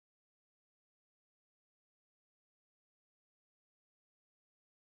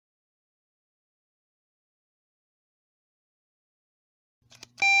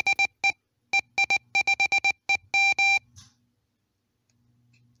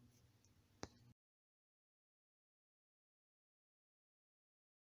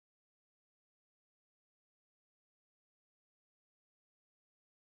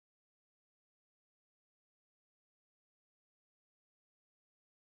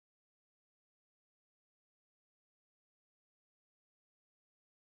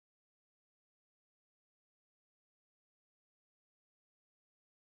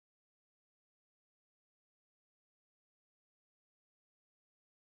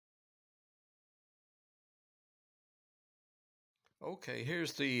Okay,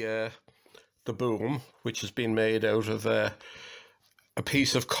 here's the boom, which has been made out of a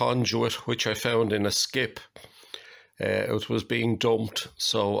piece of conduit which I found in a skip. It was being dumped,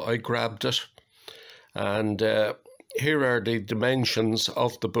 so I grabbed it, and here are the dimensions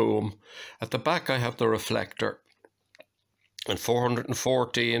of the boom. At the back I have the reflector, and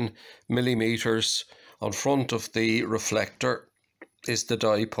 414 millimeters on front of the reflector is the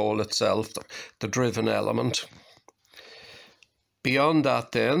dipole itself, the driven element. Beyond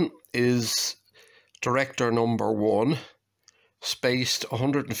that then is director number 1, spaced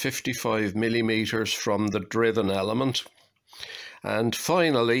 155 millimeters from the driven element. And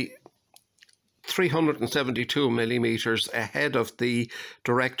finally, 372 millimeters ahead of the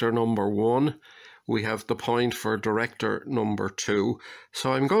director number 1, we have the point for director number 2.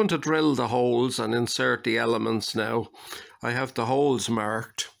 So I'm going to drill the holes and insert the elements now. I have the holes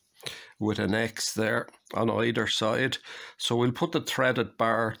marked with an X there on either side. So we'll put the threaded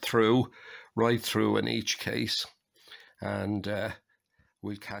bar through, right through in each case, and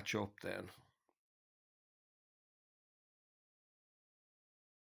we'll catch up then.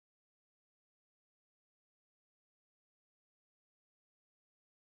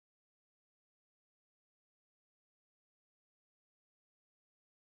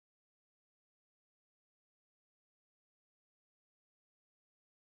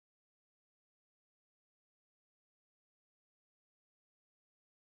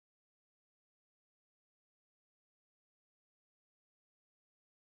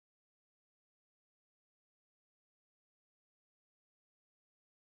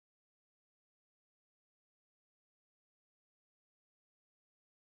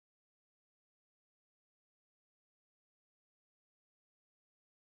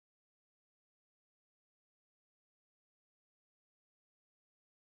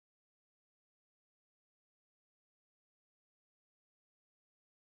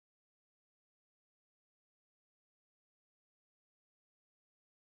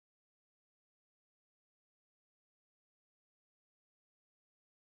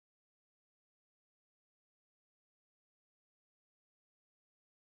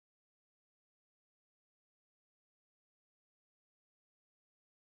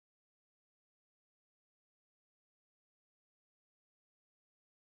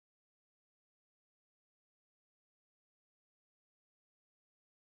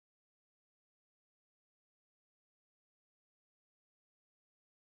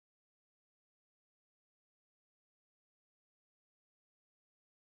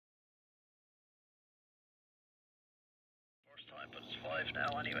 Time, but it's 5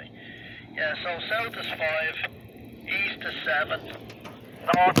 now anyway. Yeah, so south is 5, east is 7,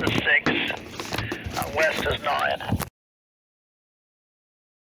 north is 6, and west is 9.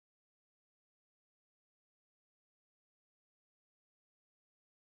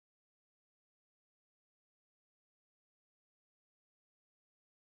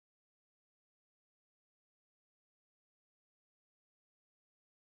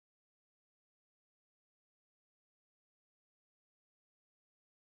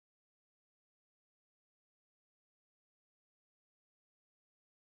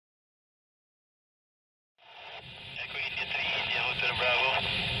 Bravo.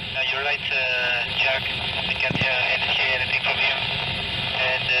 You're right, Jack. I can't hear anything from you.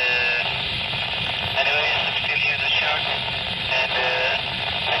 And anyways, I'm still here in the shack. And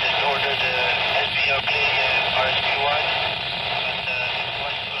I just ordered SBRK RSP1. But it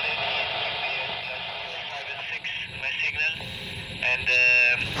was too late. UPS 5 and 6 my signal. And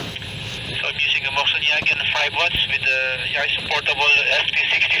so I'm using a Moxon Yagi and 5 watts with the Yagi supportable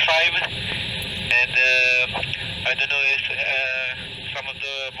SP65. And I don't know if some of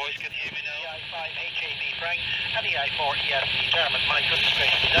the boys can hear me now. EI5 HAB Frank and EI4 ESP German. My goodness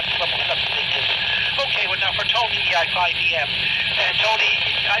gracious, that's ridiculous. Okay, well now for Tony EI5 EM. Tony,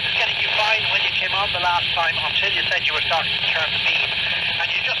 I was getting you fine when you came on the last time until you said you were starting to turn the beam. And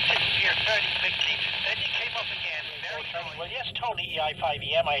you just disappeared fairly quickly. Then you came up again. Well, yes, Tony EI5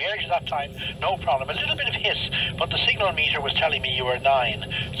 EM, I heard you that time, no problem. A little bit of hiss, but the signal meter was telling me you were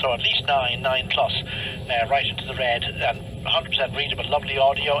 9. So at least 9 plus, right into the red, and 100% readable, lovely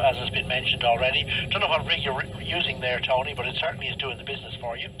audio, as has been mentioned already. Don't know what rig you're using there, Tony, but it certainly is doing the business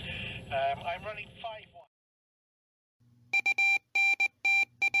for you. I'm running 5